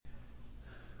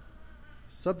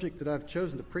subject that I've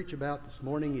chosen to preach about this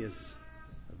morning is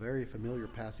a very familiar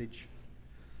passage.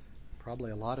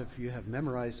 Probably a lot of you have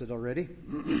memorized it already.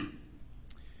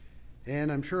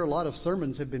 And I'm sure a lot of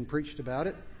sermons have been preached about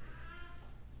it.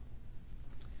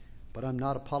 But I'm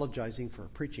not apologizing for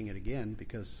preaching it again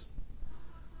because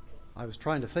I was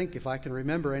trying to think if I can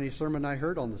remember any sermon I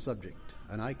heard on the subject,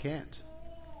 and I can't.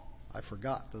 I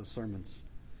forgot those sermons.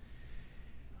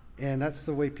 And that's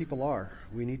the way people are.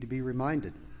 We need to be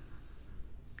reminded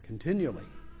continually.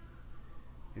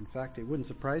 In fact, it wouldn't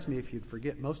surprise me if you'd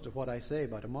forget most of what I say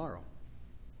by tomorrow.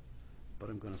 But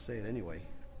I'm going to say it anyway.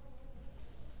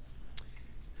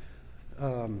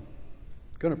 Going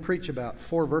to preach about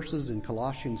 4 verses in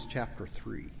Colossians chapter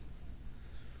 3.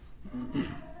 I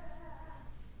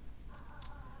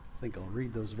think I'll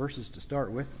read those verses to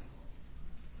start with.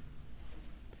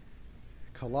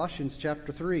 Colossians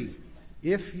chapter 3.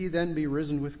 If ye then be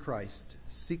risen with Christ,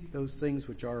 seek those things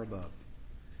which are above,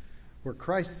 where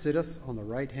Christ sitteth on the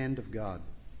right hand of God.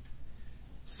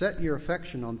 Set your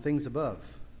affection on things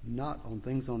above, not on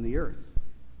things on the earth.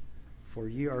 For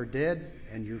ye are dead,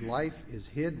 and your life is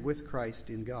hid with Christ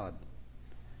in God.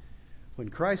 When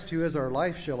Christ, who is our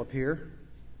life, shall appear,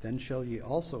 then shall ye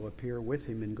also appear with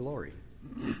him in glory.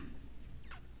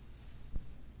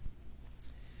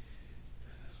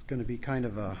 It's going to be kind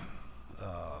of a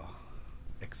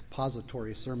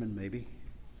expository sermon, maybe,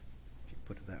 if you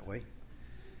put it that way.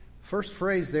 First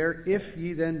phrase there, if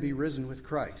ye then be risen with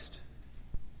Christ.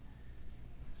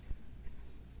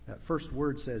 That first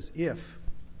word says if.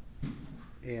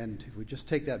 And if we just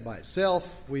take that by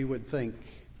itself, we would think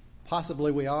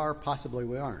possibly we are, possibly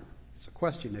we aren't. It's a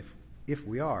question if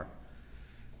we are.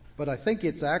 But I think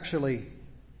it's actually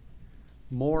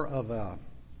more of a,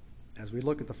 as we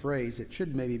look at the phrase, it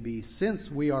should maybe be since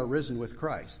we are risen with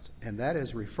Christ. And that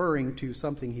is referring to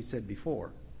something he said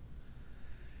before.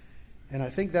 And I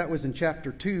think that was in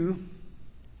chapter 2,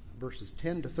 verses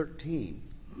 10 to 13.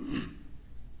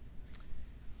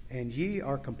 And ye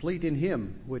are complete in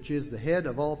him, which is the head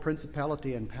of all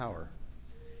principality and power,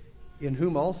 in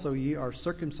whom also ye are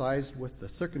circumcised with the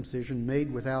circumcision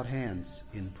made without hands,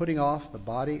 in putting off the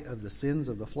body of the sins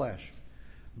of the flesh,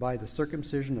 by the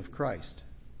circumcision of Christ,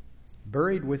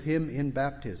 buried with him in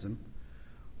baptism,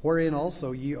 wherein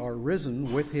also ye are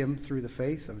risen with him through the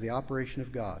faith of the operation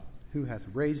of God, who hath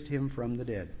raised him from the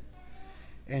dead.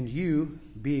 And you,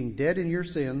 being dead in your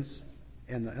sins,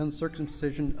 and the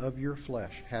uncircumcision of your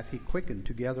flesh, hath he quickened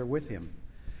together with him,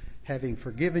 having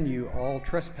forgiven you all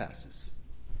trespasses.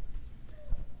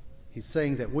 He's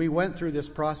saying that we went through this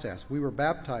process. We were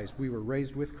baptized. We were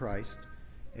raised with Christ.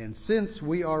 And since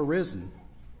we are risen,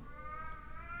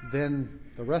 then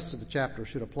the rest of the chapter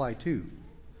should apply too.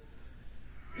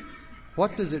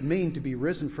 What does it mean to be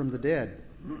risen from the dead?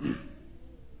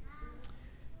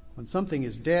 When something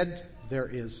is dead, there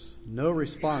is no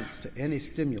response to any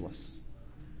stimulus.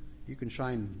 You can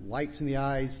shine lights in the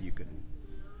eyes, you can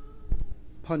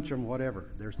punch them,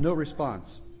 whatever. There's no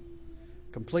response.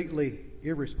 Completely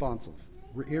irresponsive.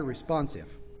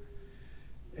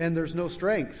 And there's no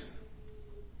strength.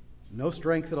 No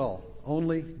strength at all.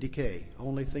 Only decay.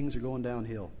 Only things are going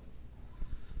downhill.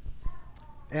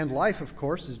 And life, of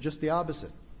course, is just the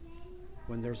opposite.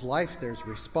 When there's life, there's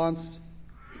response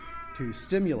to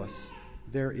stimulus.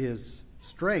 There is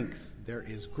strength. There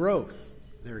is growth.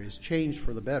 There is change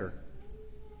for the better.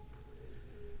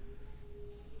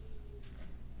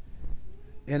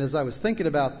 And as I was thinking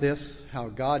about this, how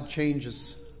God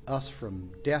changes us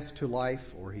from death to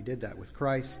life, or he did that with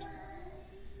Christ,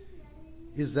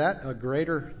 is that a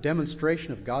greater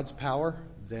demonstration of God's power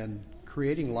than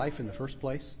creating life in the first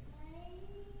place?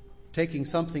 Taking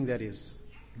something that is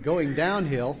going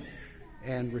downhill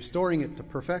and restoring it to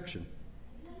perfection.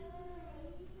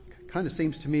 Kind of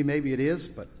seems to me maybe it is,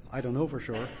 but I don't know for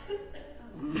sure.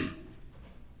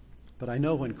 But I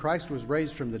know when Christ was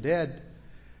raised from the dead,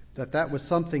 that was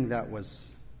something that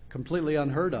was completely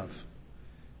unheard of.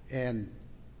 And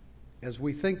as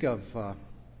we think of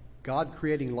God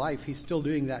creating life, he's still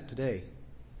doing that today.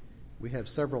 We have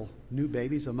several new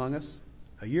babies among us.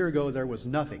 A year ago, there was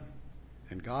nothing.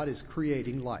 And God is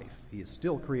creating life. He is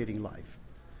still creating life.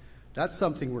 That's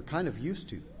something we're kind of used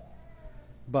to.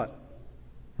 But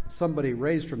somebody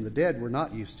raised from the dead, we're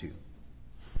not used to. It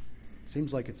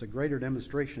seems like it's a greater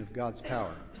demonstration of God's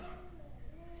power.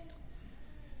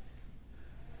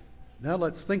 Now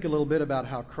let's think a little bit about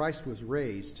how Christ was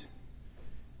raised.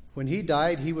 When he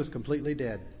died, he was completely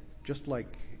dead, just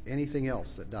like anything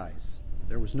else that dies.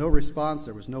 There was no response,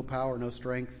 there was no power, no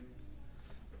strength.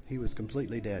 He was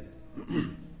completely dead.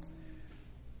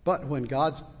 But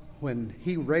when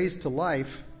he raised to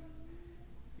life,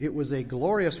 It was a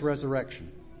glorious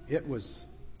resurrection. It was,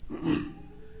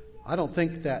 I don't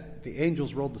think that the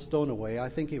angels rolled the stone away. I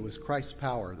think it was Christ's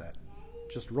power that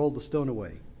just rolled the stone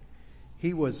away.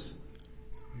 He was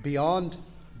beyond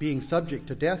being subject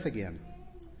to death again.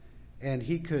 And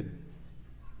he could,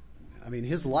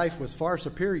 his life was far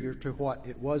superior to what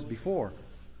it was before.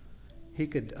 He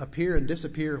could appear and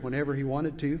disappear whenever he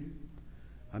wanted to.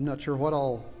 I'm not sure what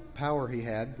all power he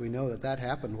had. We know that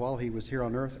happened while he was here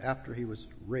on earth after he was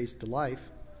raised to life.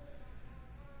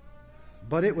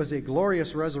 But it was a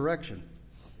glorious resurrection.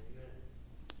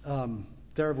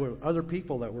 There were other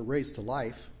people that were raised to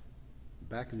life.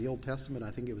 Back in the Old Testament,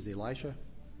 I think it was Elisha,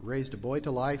 raised a boy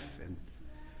to life,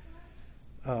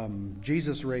 and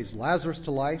Jesus raised Lazarus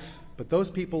to life, but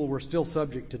those people were still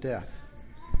subject to death.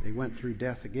 They went through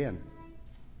death again.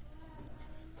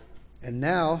 And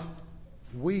now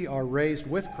we are raised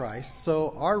with Christ,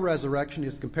 so our resurrection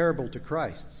is comparable to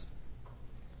Christ's.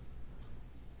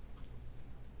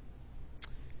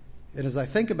 And as I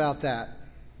think about that,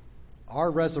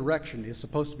 our resurrection is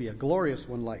supposed to be a glorious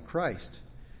one like Christ.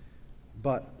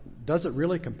 But does it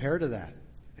really compare to that?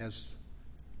 As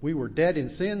we were dead in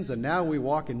sins and now we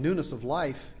walk in newness of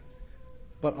life,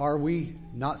 but are we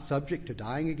not subject to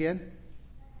dying again?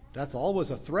 That's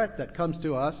always a threat that comes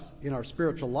to us in our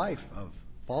spiritual life of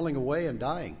falling away and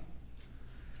dying.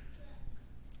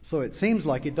 So it seems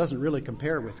like it doesn't really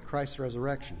compare with Christ's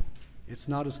resurrection. It's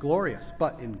not as glorious,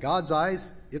 but in God's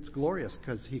eyes, it's glorious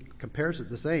because he compares it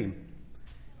the same.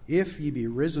 If ye be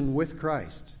risen with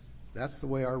Christ, that's the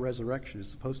way our resurrection is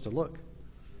supposed to look.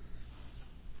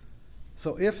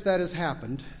 So if that has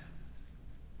happened,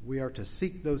 we are to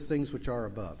seek those things which are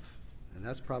above. And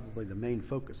that's probably the main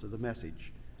focus of the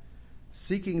message.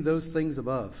 Seeking those things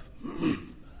above.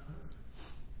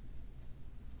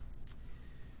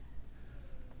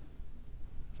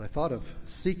 As I thought of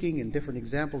seeking and different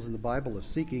examples in the Bible of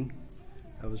seeking,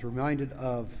 I was reminded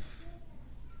of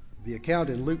the account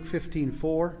in Luke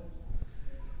 15:4,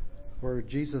 where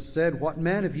Jesus said, "What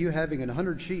man of you having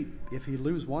 100 sheep, if he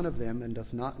lose one of them, and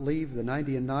doth not leave the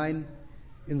 99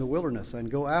 in the wilderness, and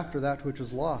go after that which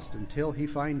is lost until he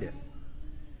find it?"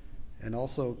 And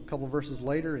also a couple verses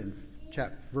later in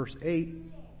verse 8,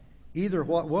 "Either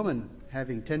what woman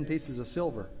having 10 pieces of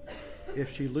silver,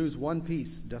 if she lose one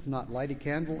piece, doth not light a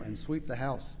candle and sweep the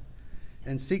house,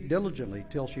 and seek diligently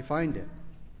till she find it?"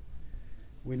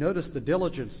 We notice the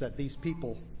diligence that these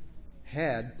people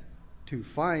had to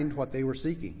find what they were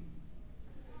seeking.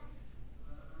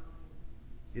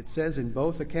 It says in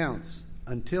both accounts,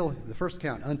 until the first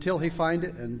account, until he find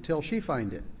it, and until she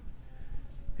find it.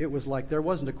 It was like there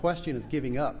wasn't a question of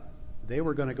giving up. They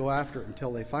were going to go after it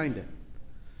until they find it.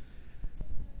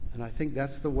 And I think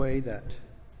that's the way that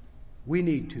we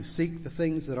need to seek the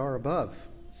things that are above.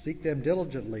 Seek them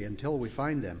diligently until we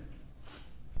find them.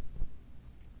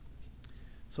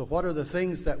 So what are the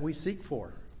things that we seek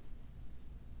for?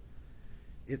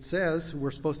 It says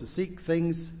we're supposed to seek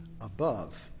things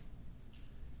above.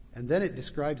 And then it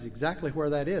describes exactly where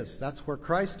that is. That's where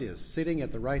Christ is, sitting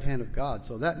at the right hand of God.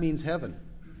 So that means heaven,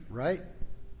 right?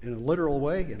 In a literal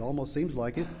way, it almost seems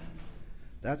like it.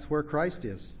 That's where Christ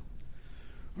is.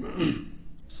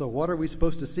 So what are we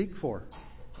supposed to seek for?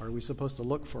 Are we supposed to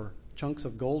look for chunks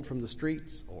of gold from the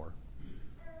streets, or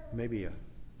maybe a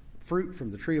fruit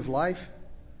from the tree of life,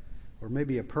 or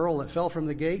maybe a pearl that fell from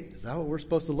the gate? Is that what we're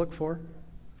supposed to look for?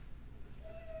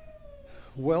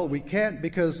 Well, we can't,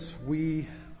 because we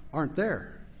aren't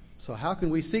there. So how can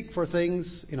we seek for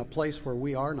things in a place where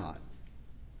we are not?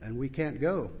 And we can't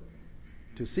go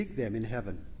to seek them in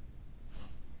heaven.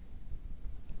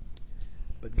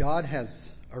 But God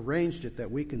has arranged it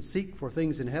that we can seek for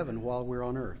things in heaven while we're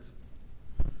on earth.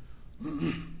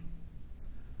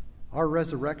 Our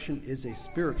resurrection is a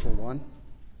spiritual one,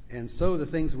 and so the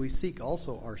things we seek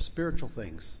also are spiritual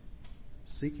things.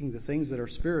 Seeking the things that are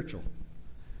spiritual.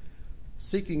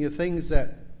 Seeking the things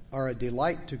that are a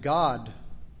delight to God.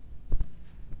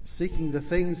 Seeking the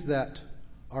things that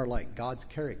are like God's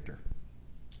character.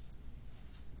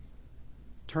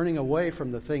 Turning away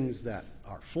from the things that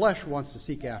our flesh wants to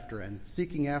seek after, and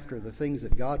seeking after the things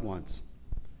that God wants.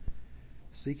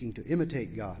 Seeking to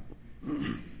imitate God.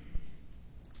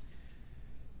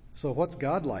 So what's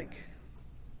God like?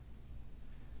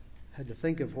 I had to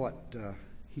think of what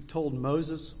he told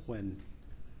Moses when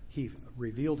he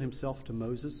revealed himself to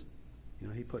Moses. You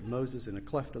know, he put Moses in a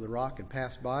cleft of the rock and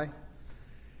passed by.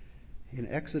 In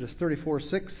Exodus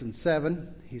 34:6 and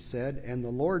 7, he said, "And the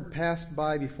Lord passed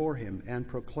by before him and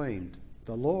proclaimed,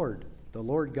 the Lord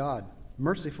God,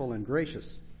 merciful and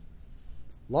gracious,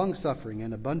 long-suffering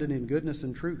and abundant in goodness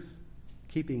and truth,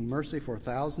 keeping mercy for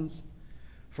thousands,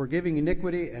 forgiving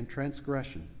iniquity and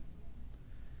transgression.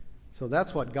 So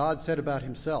that's what God said about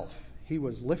himself. He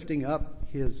was lifting up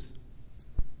his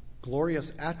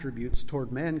glorious attributes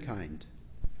toward mankind.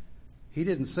 He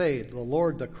didn't say the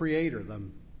Lord, the Creator,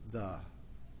 the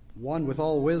one with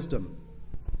all wisdom,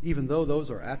 even though those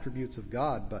are attributes of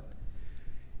God, but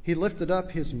he lifted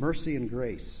up his mercy and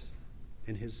grace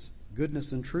and his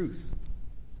goodness and truth.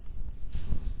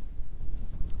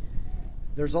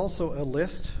 There's also a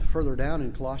list further down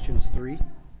in Colossians 3. I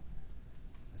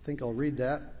think I'll read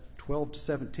that, 12 to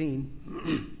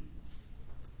 17.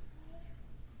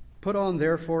 Put on,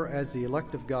 therefore, as the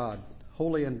elect of God,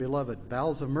 holy and beloved,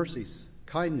 bowels of mercies,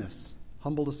 kindness,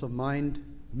 humbleness of mind,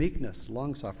 meekness,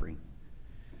 long-suffering,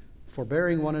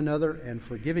 forbearing one another and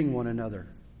forgiving one another.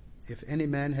 If any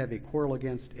man have a quarrel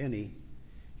against any,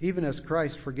 even as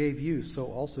Christ forgave you, so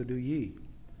also do ye.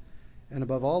 And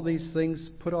above all these things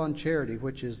put on charity,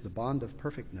 which is the bond of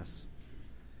perfectness.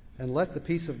 And let the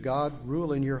peace of God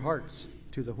rule in your hearts,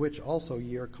 to the which also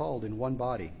ye are called in one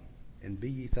body, and be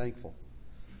ye thankful.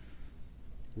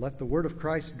 Let the word of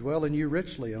Christ dwell in you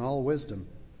richly in all wisdom,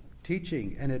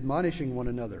 teaching and admonishing one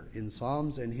another in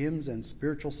psalms and hymns and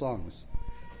spiritual songs,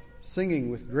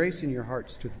 singing with grace in your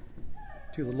hearts to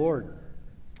the Lord.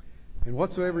 And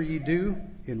whatsoever ye do,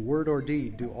 in word or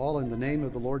deed, do all in the name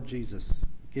of the Lord Jesus,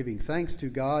 giving thanks to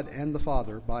God and the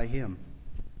Father by him.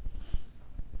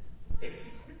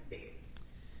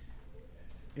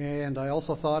 And I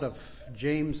also thought of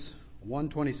James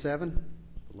 1:27,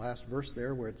 the last verse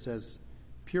there, where it says,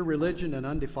 pure religion and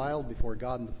undefiled before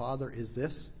God and the Father is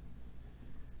this,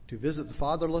 to visit the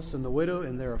fatherless and the widow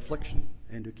in their affliction,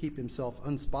 and to keep himself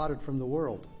unspotted from the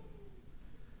world.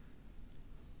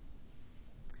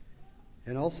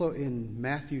 And also in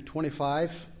Matthew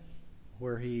 25,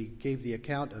 where he gave the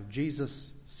account of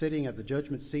Jesus sitting at the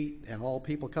judgment seat and all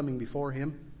people coming before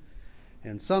him.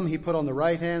 And some he put on the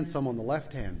right hand, some on the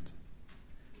left hand.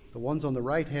 The ones on the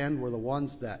right hand were the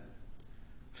ones that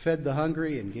fed the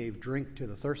hungry and gave drink to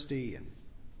the thirsty and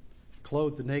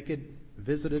clothed the naked,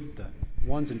 visited the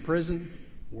ones in prison,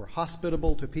 were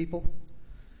hospitable to people.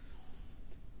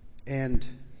 And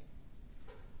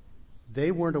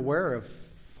they weren't aware of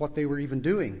what they were even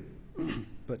doing.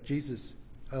 But Jesus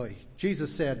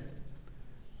said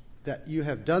that you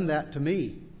have done that to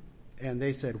me. And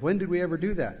they said, when did we ever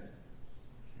do that?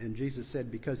 And Jesus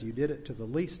said, because you did it to the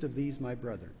least of these, my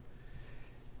brethren.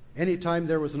 Anytime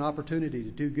there was an opportunity to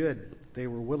do good, they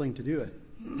were willing to do it,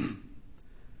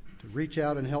 to reach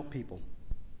out and help people.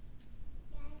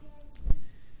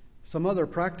 Some other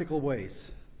practical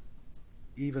ways,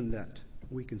 even that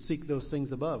we can seek those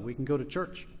things above. We can go to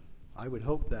church. I would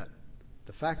hope that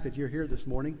the fact that you're here this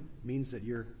morning means that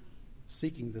you're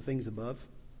seeking the things above.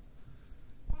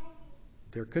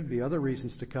 There could be other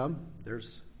reasons to come.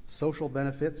 There's social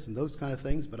benefits and those kind of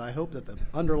things, but I hope that the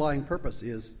underlying purpose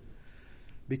is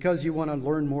because you want to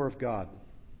learn more of God.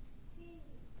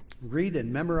 Read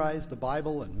and memorize the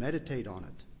Bible and meditate on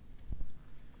it.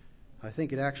 I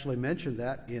think it actually mentioned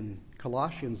that in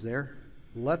Colossians there.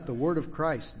 Let the word of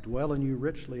Christ dwell in you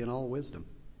richly in all wisdom.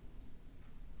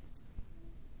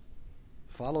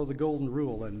 Follow the golden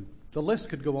rule, and the list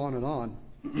could go on and on.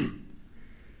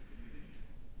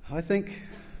 I think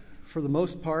for the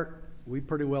most part, we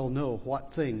pretty well know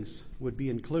what things would be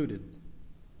included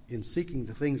in seeking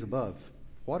the things above.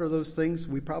 What are those things?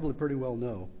 We probably pretty well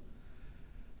know.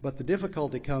 But the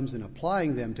difficulty comes in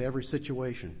applying them to every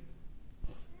situation.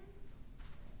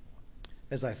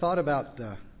 As I thought about,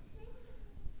 the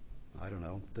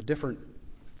different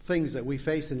things that we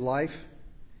face in life,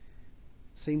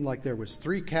 it seemed like there was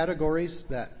three categories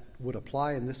that would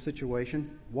apply in this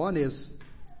situation. One is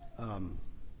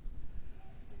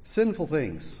sinful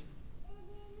things.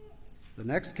 The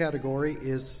next category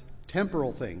is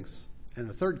temporal things. And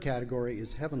the third category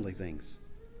is heavenly things.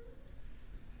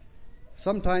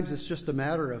 Sometimes it's just a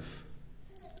matter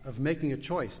of making a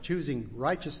choice, choosing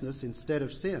righteousness instead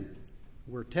of sin.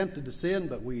 We're tempted to sin,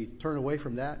 but we turn away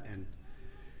from that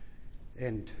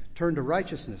and turn to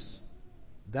righteousness.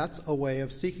 That's a way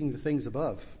of seeking the things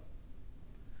above.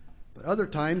 But other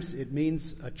times it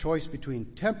means a choice between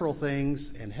temporal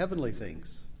things and heavenly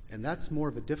things. And that's more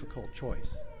of a difficult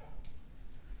choice.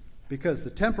 Because the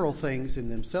temporal things in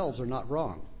themselves are not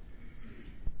wrong.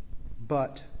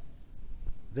 But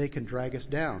they can drag us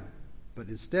down. But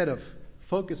instead of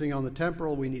focusing on the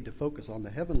temporal, we need to focus on the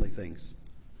heavenly things.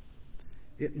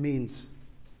 It means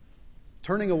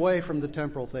turning away from the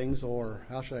temporal things, or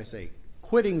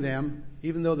quitting them,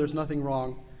 even though there's nothing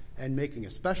wrong, and making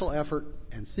a special effort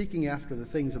and seeking after the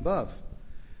things above.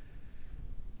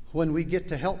 When we get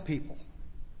to help people,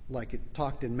 like it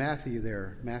talked in Matthew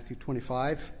there, Matthew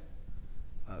 25,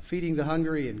 feeding the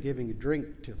hungry and giving a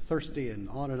drink to the thirsty and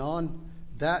on.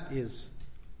 That is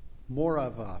more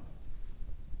of a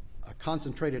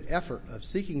concentrated effort of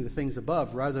seeking the things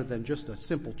above rather than just a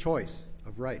simple choice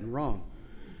of right and wrong.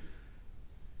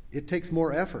 It takes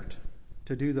more effort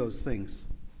to do those things.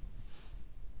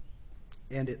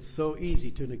 And it's so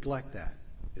easy to neglect that.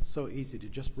 It's so easy to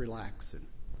just relax and,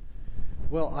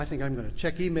 well, I think I'm going to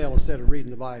check email instead of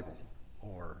reading the Bible,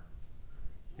 or,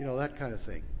 that kind of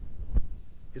thing.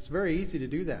 It's very easy to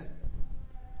do that.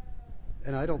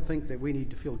 And I don't think that we need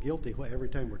to feel guilty every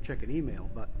time we're checking email,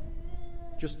 but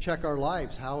just check our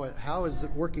lives. How is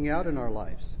it working out in our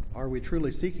lives? Are we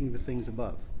truly seeking the things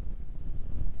above?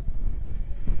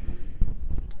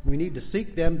 We need to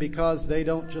seek them because they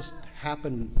don't just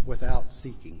happen without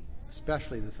seeking,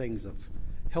 especially the things of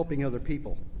helping other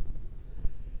people.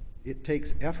 It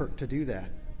takes effort to do that.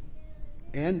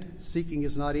 And seeking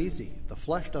is not easy. The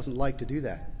flesh doesn't like to do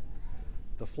that.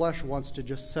 The flesh wants to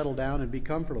just settle down and be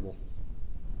comfortable.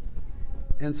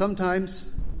 And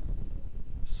sometimes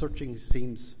searching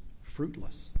seems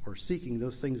fruitless, or seeking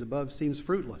those things above seems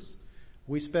fruitless.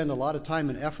 We spend a lot of time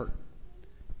and effort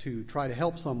to try to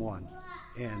help someone,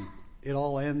 and it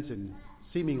all ends in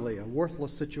seemingly a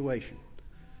worthless situation.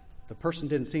 The person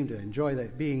didn't seem to enjoy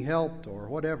that being helped or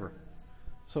whatever.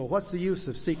 So what's the use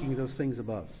of seeking those things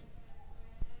above?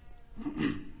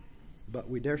 But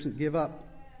we daren't give up.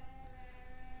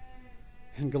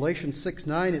 In Galatians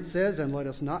 6:9 it says, "And let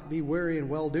us not be weary in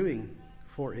well-doing,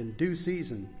 for in due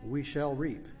season we shall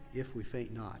reap, if we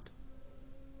faint not."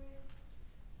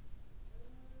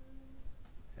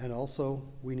 And also,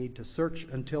 we need to search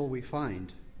until we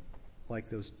find, like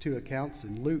those two accounts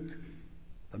in Luke,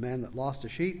 the man that lost a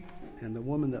sheep and the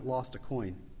woman that lost a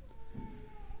coin.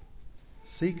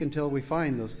 Seek until we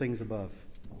find those things above.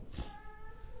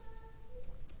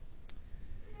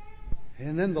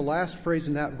 And then the last phrase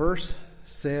in that verse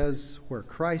says, "Where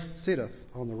Christ sitteth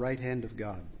on the right hand of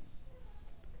God."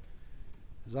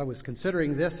 As I was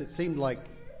considering this, it seemed like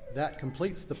that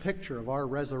completes the picture of our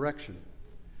resurrection.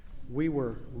 We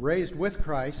were raised with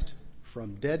Christ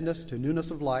from deadness to newness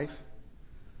of life,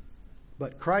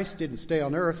 but Christ didn't stay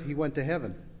on earth, he went to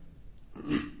heaven.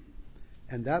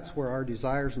 And that's where our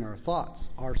desires and our thoughts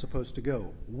are supposed to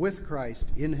go, with Christ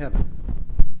in heaven.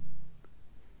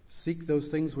 Seek those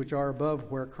things which are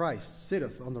above, where Christ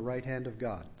sitteth on the right hand of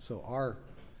God. So our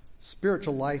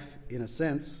spiritual life, in a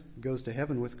sense, goes to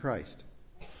heaven with Christ.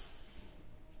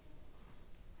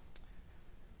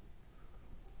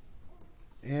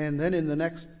 And then in the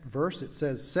next verse it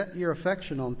says, "Set your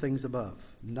affection on things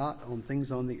above, not on things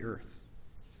on the earth."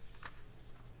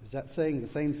 Is that saying the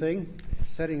same thing?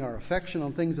 Setting our affection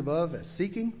on things above as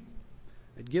seeking?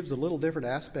 It gives a little different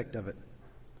aspect of it.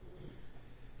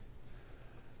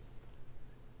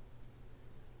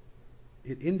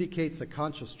 It indicates a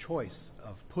conscious choice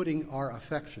of putting our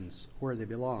affections where they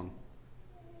belong.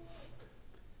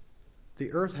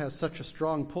 The earth has such a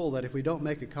strong pull that if we don't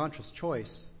make a conscious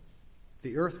choice,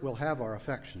 the earth will have our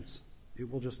affections.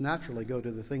 It will just naturally go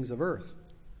to the things of earth.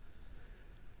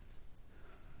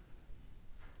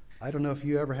 I don't know if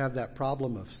you ever have that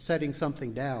problem of setting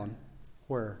something down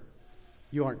where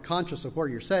you aren't conscious of where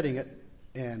you're setting it,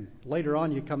 and later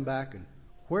on you come back and,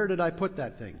 where did I put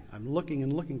that thing? I'm looking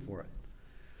and looking for it.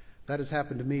 That has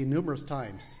happened to me numerous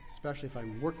times, especially if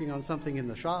I'm working on something in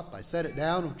the shop. I set it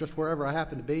down just wherever I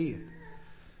happen to be.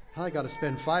 I got to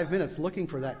spend 5 minutes looking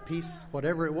for that piece,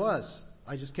 whatever it was.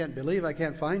 I just can't believe I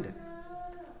can't find it.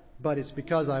 But it's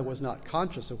because I was not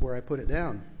conscious of where I put it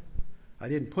down. I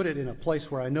didn't put it in a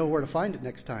place where I know where to find it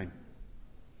next time.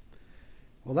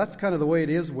 Well, that's kind of the way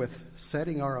it is with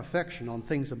setting our affection on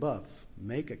things above.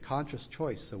 Make a conscious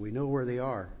choice so we know where they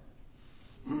are.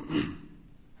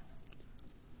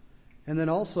 And then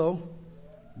also,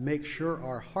 make sure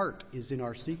our heart is in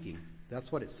our seeking.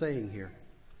 That's what it's saying here.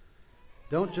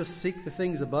 Don't just seek the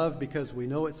things above because we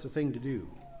know it's the thing to do.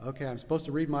 Okay, I'm supposed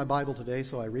to read my Bible today,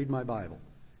 so I read my Bible.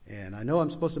 And I know I'm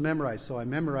supposed to memorize, so I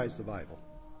memorize the Bible.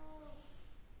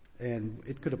 And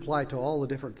it could apply to all the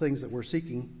different things that we're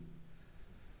seeking.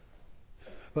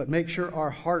 But make sure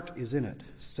our heart is in it.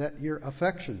 Set your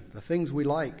affection, the things we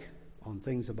like, on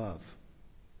things above,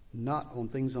 not on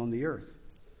things on the earth.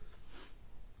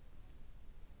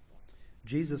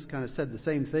 Jesus kind of said the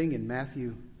same thing in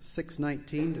Matthew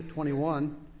 6:19 to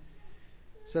 21.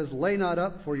 It says, "Lay not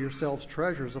up for yourselves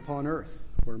treasures upon earth,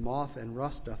 where moth and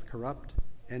rust doth corrupt,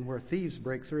 and where thieves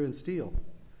break through and steal.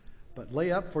 But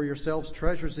lay up for yourselves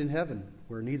treasures in heaven,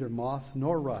 where neither moth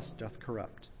nor rust doth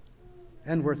corrupt,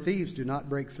 and where thieves do not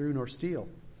break through nor steal.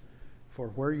 For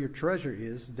where your treasure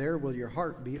is, there will your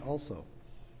heart be also.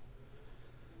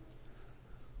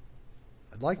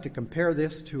 I'd like to compare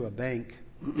this to a bank.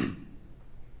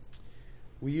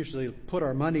 We usually put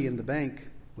our money in the bank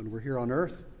when we're here on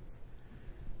earth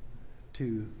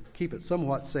to keep it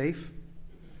somewhat safe.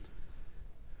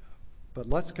 But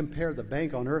let's compare the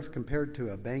bank on earth compared to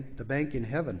the bank in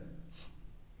heaven.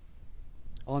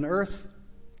 On earth,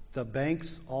 the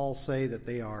banks all say that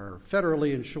they are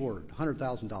federally insured,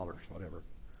 $100,000, whatever.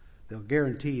 They'll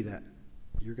guarantee that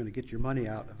you're going to get your money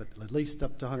out of it at least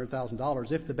up to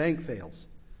 $100,000 if the bank fails.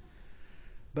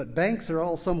 But banks are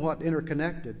all somewhat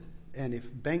interconnected, and if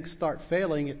banks start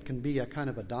failing, it can be a kind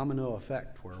of a domino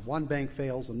effect where one bank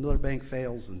fails, another bank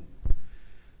fails, and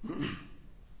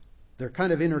they're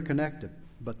kind of interconnected.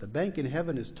 But the bank in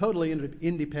heaven is totally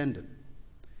independent.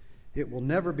 It will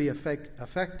never be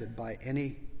affected by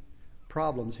any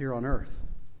problems here on earth.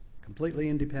 Completely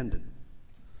independent.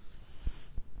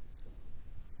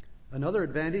 Another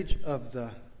advantage of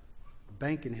the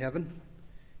bank in heaven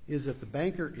is that the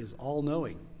banker is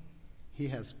all-knowing. He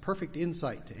has perfect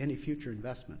insight to any future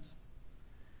investments,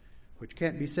 which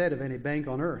can't be said of any bank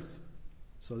on earth.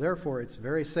 So therefore, it's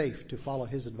very safe to follow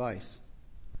his advice.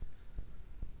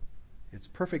 It's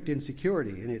perfect in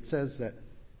security, and it says that,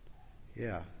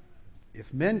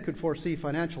 if men could foresee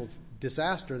financial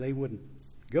disaster, they wouldn't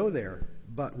go there,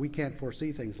 but we can't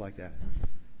foresee things like that.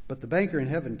 But the banker in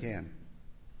heaven can.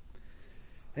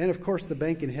 And of course, the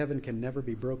bank in heaven can never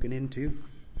be broken into.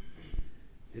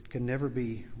 It can never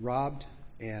be robbed,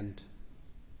 and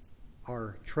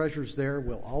our treasures there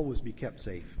will always be kept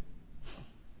safe.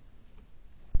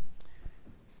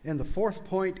 And the fourth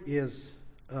point is,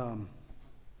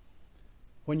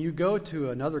 when you go to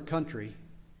another country,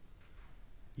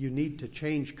 you need to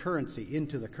change currency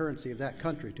into the currency of that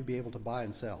country to be able to buy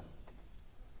and sell.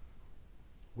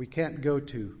 We can't go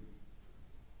to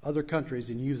other countries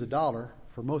and use a dollar,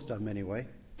 for most of them anyway,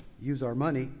 use our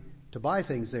money to buy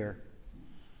things there.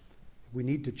 We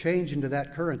need to change into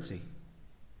that currency.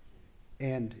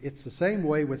 And it's the same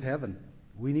way with heaven.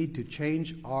 We need to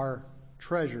change our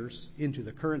treasures into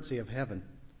the currency of heaven.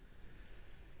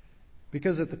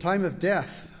 Because at the time of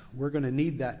death, we're going to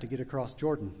need that to get across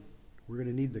Jordan. We're going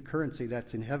to need the currency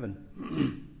that's in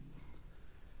heaven.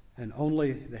 And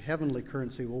only the heavenly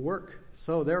currency will work.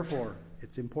 So therefore,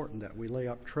 it's important that we lay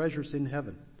up treasures in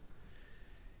heaven.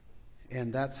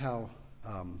 And that's how,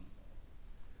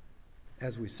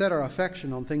 as we set our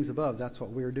affection on things above, that's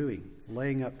what we're doing.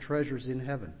 Laying up treasures in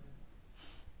heaven,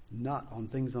 not on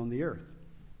things on the earth.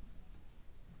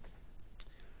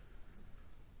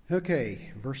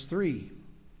 Okay, verse 3.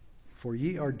 For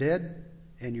ye are dead,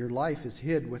 and your life is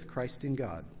hid with Christ in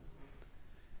God.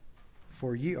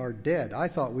 For ye are dead. I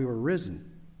thought we were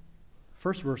risen.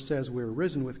 First verse says we are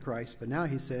risen with Christ, but now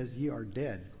he says ye are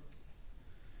dead.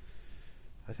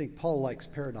 I think Paul likes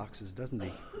paradoxes, doesn't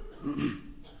he?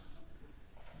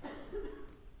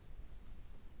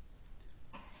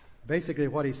 Basically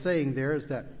what he's saying there is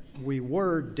that we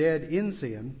were dead in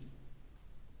sin,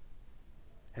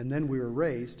 and then we were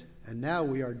raised, and now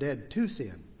we are dead to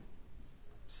sin.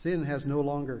 Sin has no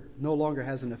longer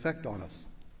has an effect on us.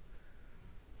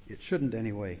 It shouldn't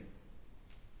anyway.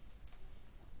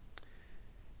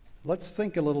 Let's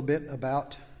think a little bit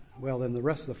about, in the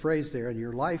rest of the phrase there, and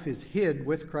your life is hid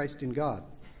with Christ in God.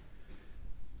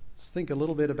 Let's think a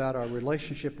little bit about our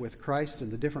relationship with Christ and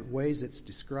the different ways it's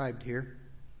described here.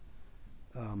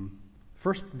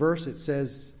 First verse, it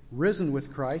says, risen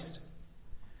with Christ.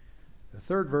 The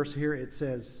third verse here, it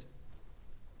says,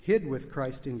 hid with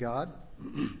Christ in God.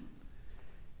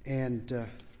 And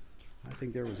I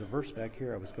think there was a verse back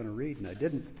here I was going to read, and I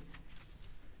didn't.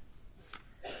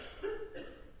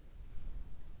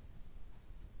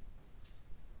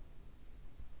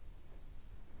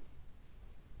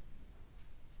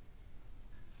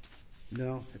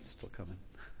 No, it's still coming.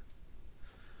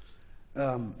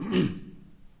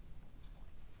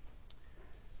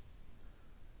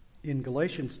 In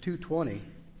Galatians 2:20,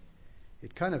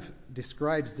 it kind of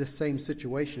describes this same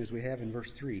situation as we have in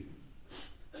verse 3.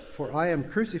 For I am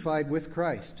crucified with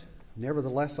Christ,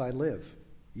 nevertheless I live.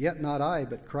 Yet not I,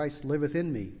 but Christ liveth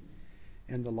in me.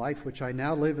 And the life which I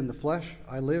now live in the flesh,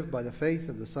 I live by the faith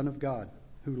of the Son of God,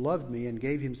 who loved me and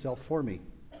gave himself for me.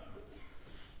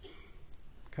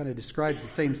 Kind of describes the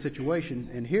same situation.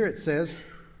 And here it says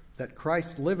that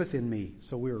Christ liveth in me.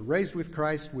 So we were raised with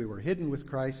Christ, we were hidden with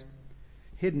Christ,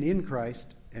 hidden in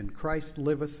Christ, and Christ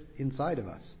liveth inside of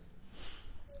us.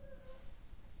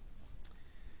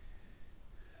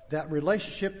 That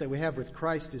relationship that we have with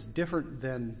Christ is different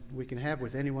than we can have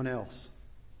with anyone else.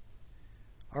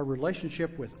 Our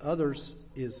relationship with others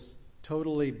is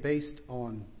totally based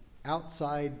on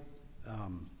outside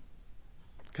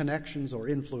connections or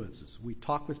influences. We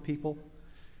talk with people.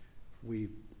 We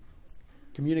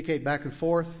communicate back and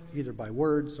forth, either by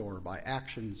words or by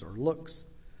actions or looks.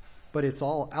 But it's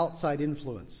all outside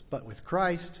influence. But with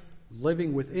Christ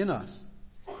living within us,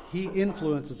 he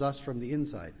influences us from the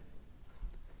inside.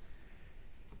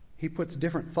 He puts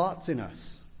different thoughts in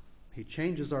us. He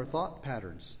changes our thought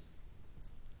patterns.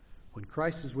 When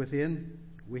Christ is within,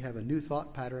 we have a new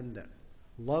thought pattern that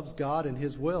loves God and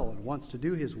his will and wants to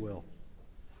do his will.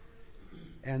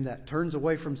 And that turns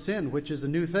away from sin, which is a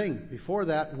new thing. Before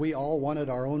that, we all wanted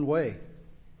our own way.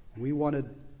 We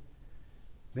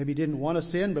maybe didn't want to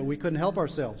sin, but we couldn't help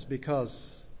ourselves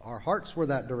because our hearts were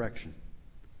that direction.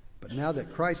 But now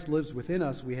that Christ lives within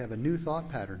us, we have a new thought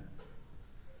pattern.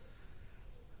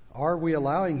 Are we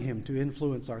allowing him to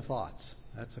influence our thoughts?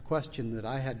 That's a question that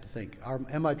I had to think.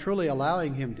 Am I truly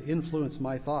allowing him to influence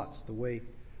my thoughts the way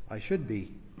I should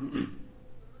be?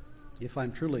 If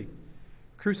I'm truly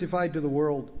crucified to the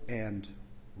world and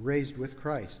raised with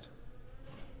Christ.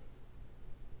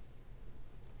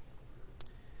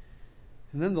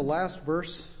 And then the last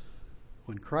verse,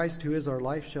 when Christ who is our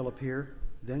life shall appear,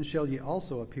 then shall ye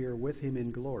also appear with him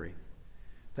in glory.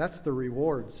 That's the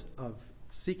rewards of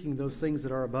seeking those things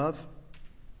that are above.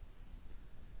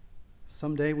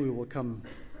 Someday we will come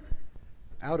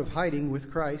out of hiding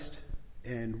with Christ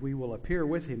and we will appear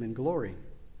with him in glory.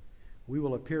 We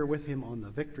will appear with him on the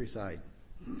victory side.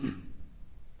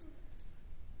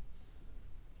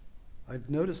 I've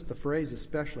noticed the phrase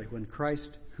especially, when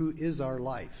Christ who is our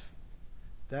life.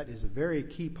 That is a very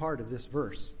key part of this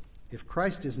verse. If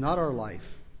Christ is not our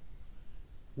life,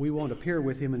 we won't appear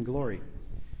with him in glory.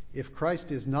 If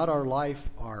Christ is not our life,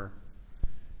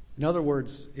 in other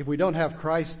words, if we don't have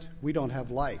Christ, we don't have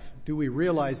life. Do we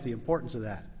realize the importance of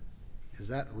that? Is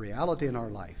that reality in our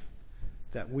life?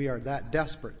 That we are that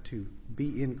desperate to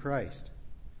be in Christ?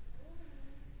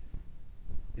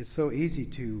 It's so easy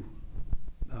to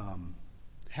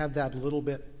have that a little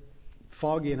bit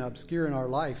foggy and obscure in our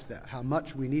life, that how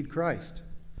much we need Christ.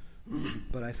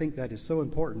 But I think that is so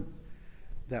important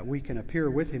that we can appear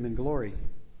with him in glory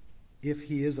if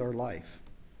he is our life.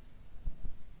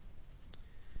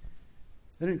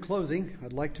 Then in closing,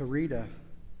 I'd like to read a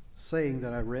saying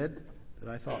that I read that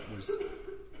I thought was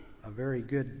a very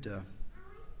good,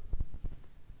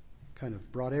 kind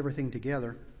of brought everything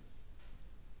together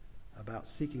about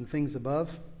seeking things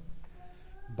above.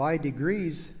 By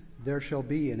degrees there shall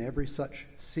be in every such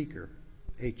seeker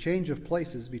a change of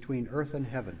places between earth and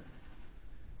heaven.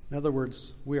 In other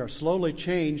words, we are slowly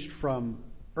changed from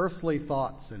earthly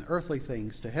thoughts and earthly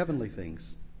things to heavenly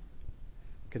things,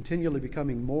 continually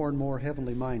becoming more and more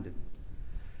heavenly minded.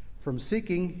 From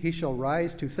seeking he shall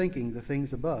rise to thinking the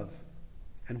things above.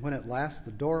 And when at last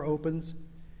the door opens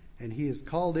and he is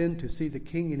called in to see the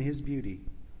King in his beauty,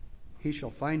 he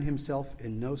shall find himself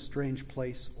in no strange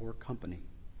place or company.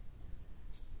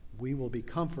 We will be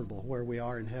comfortable where we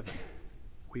are in heaven.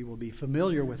 We will be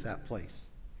familiar with that place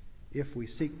if we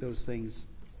seek those things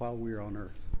while we are on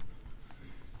earth.